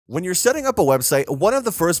When you're setting up a website, one of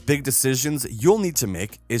the first big decisions you'll need to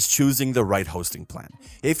make is choosing the right hosting plan.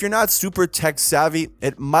 If you're not super tech savvy,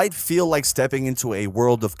 it might feel like stepping into a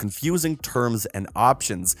world of confusing terms and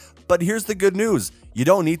options. But here's the good news. You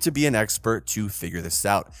don't need to be an expert to figure this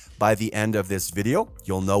out. By the end of this video,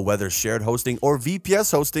 you'll know whether shared hosting or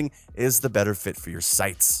VPS hosting is the better fit for your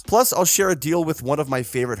sites. Plus, I'll share a deal with one of my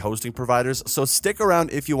favorite hosting providers, so stick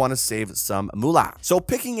around if you want to save some moolah. So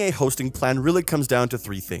picking a hosting plan really comes down to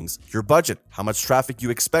three things: your budget, how much traffic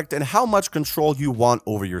you expect, and how much control you want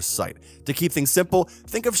over your site. To keep things simple,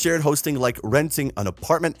 think of shared hosting like renting an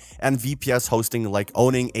apartment and VPS hosting like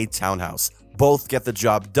owning a townhouse. Both get the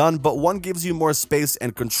job done, but one gives you more space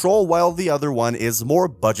and control while the other one is more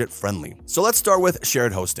budget friendly. So let's start with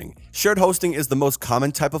shared hosting. Shared hosting is the most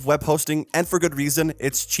common type of web hosting, and for good reason.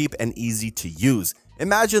 It's cheap and easy to use.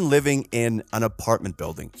 Imagine living in an apartment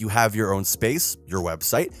building. You have your own space, your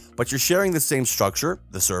website, but you're sharing the same structure,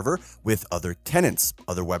 the server, with other tenants,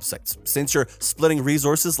 other websites. Since you're splitting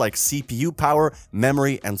resources like CPU power,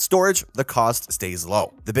 memory, and storage, the cost stays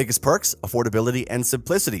low. The biggest perks: affordability and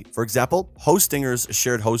simplicity. For example, Hostinger's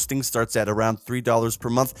shared hosting starts at around $3 per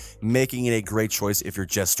month, making it a great choice if you're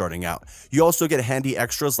just starting out. You also get handy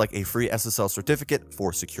extras like a free SSL certificate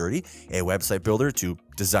for security, a website builder to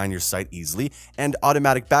design your site easily, and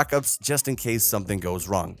automatic backups just in case something goes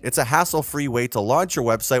wrong. It's a hassle-free way to launch your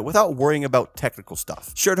website without worrying about technical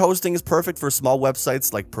stuff. Shared hosting is perfect for small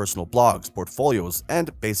websites like personal blogs, portfolios,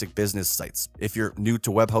 and basic business sites. If you're new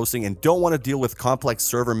to web hosting and don't want to deal with complex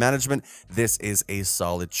server management, this is a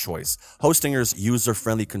solid choice. Hostinger's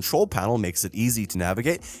user-friendly control panel makes it easy to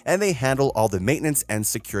navigate, and they handle all the maintenance and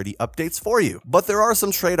security updates for you. But there are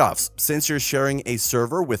some trade-offs. Since you're sharing a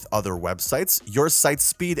server with other websites, your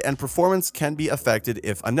site's speed and performance can be affected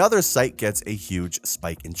if another site gets a huge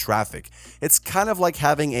spike in traffic. It's kind of like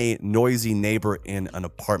having a noisy neighbor in an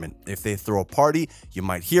apartment. If they throw a party, you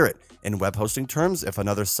might hear it. In web hosting terms, if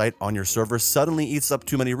another site on your server suddenly eats up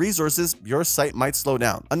too many resources, your site might slow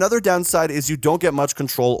down. Another downside is you don't get much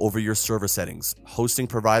control over your server settings. Hosting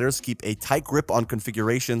providers keep a tight grip on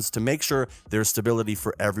configurations to make sure there's stability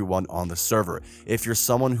for everyone on the server. If you're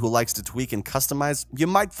someone who likes to tweak and customize, you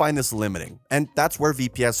might find this limiting, and that's where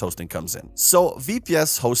VPS hosting comes in. So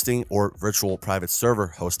VPS hosting, or virtual private server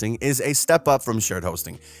hosting, is a step up from shared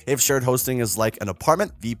hosting. If shared hosting is like an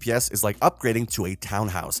apartment, VPS is like upgrading to a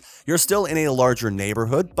townhouse. You're still in a larger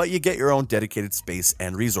neighborhood, but you get your own dedicated space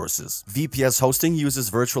and resources. VPS hosting uses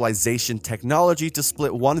virtualization technology to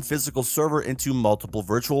split one physical server into multiple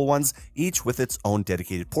virtual ones, each with its own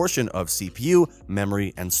dedicated portion of CPU,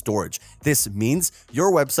 memory, and storage. This means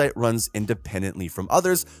your website runs independently from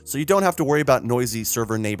others, so you don't have to worry about noisy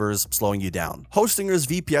server neighbors slowing you down. Hostinger's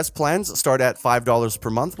VPS plans start at $5 per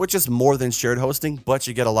month, which is more than shared hosting, but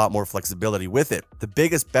you get a lot more flexibility with it. The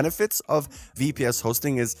biggest benefits of VPS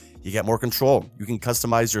hosting is you get more control. You can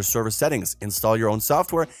customize your server settings, install your own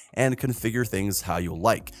software, and configure things how you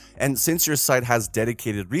like. And since your site has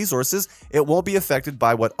dedicated resources, it won't be affected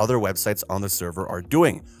by what other websites on the server are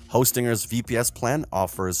doing. Hostinger's VPS plan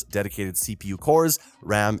offers dedicated CPU cores,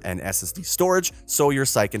 RAM, and SSD storage, so your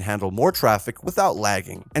site can handle more traffic without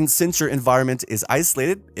lagging. And since your environment is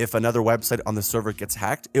isolated, if another website on the server gets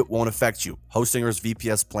hacked, it won't affect you. Hostinger's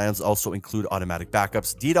VPS plans also include automatic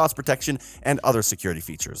backups, DDoS protection, and other security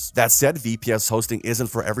features. That said, VPS hosting isn't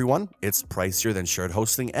for everyone. It's pricier than shared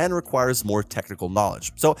hosting and requires more technical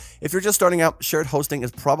knowledge. So if you're just starting out, shared hosting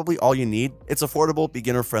is probably all you need. It's affordable,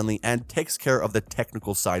 beginner-friendly, and takes care of the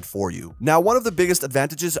technical side for you. Now, one of the biggest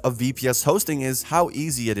advantages of VPS hosting is how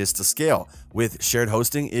easy it is to scale. With shared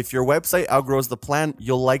hosting, if your website outgrows the plan,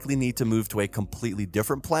 you'll likely need to move to a completely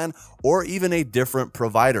different plan or even a different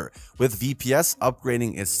provider. With VPS,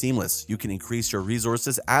 upgrading is seamless. You can increase your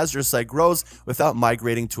resources as your site grows without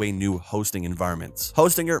migrating to a new hosting environment.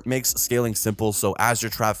 Hostinger makes scaling simple, so as your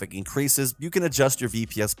traffic increases, you can adjust your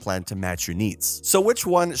VPS plan to match your needs. So which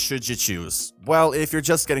one should you choose? Well, if you're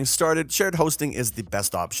just getting started, shared hosting is the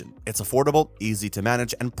best option. It's affordable, easy to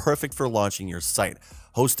manage, and perfect for launching your site.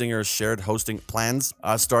 Hostinger's shared hosting plans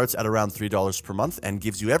starts at around $3 per month and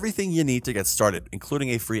gives you everything you need to get started, including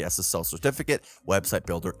a free SSL certificate, website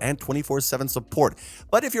builder, and 24/7 support.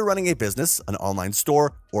 But if you're running a business, an online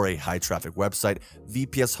store, or a high-traffic website,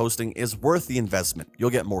 VPS hosting is worth the investment. You'll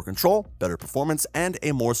get more control, better performance, and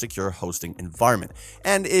a more secure hosting environment.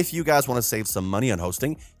 And if you guys want to save some money on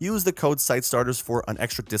hosting, use the code SiteStarters for an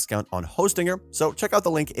extra discount on Hostinger, so check out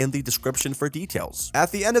the link in the description for details.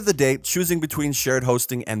 At the end of the day, choosing between shared hosting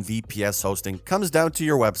hosting and VPS hosting comes down to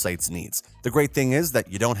your website's needs. The great thing is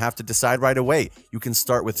that you don't have to decide right away. You can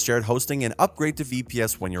start with shared hosting and upgrade to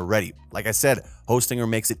VPS when you're ready. Like I said, Hostinger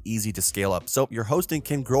makes it easy to scale up, so your hosting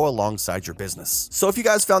can grow alongside your business. So if you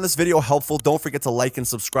guys found this video helpful, don't forget to like and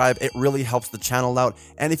subscribe. It really helps the channel out.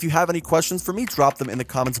 And if you have any questions for me, drop them in the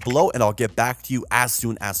comments below and I'll get back to you as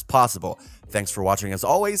soon as possible. Thanks for watching as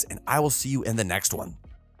always, and I will see you in the next one.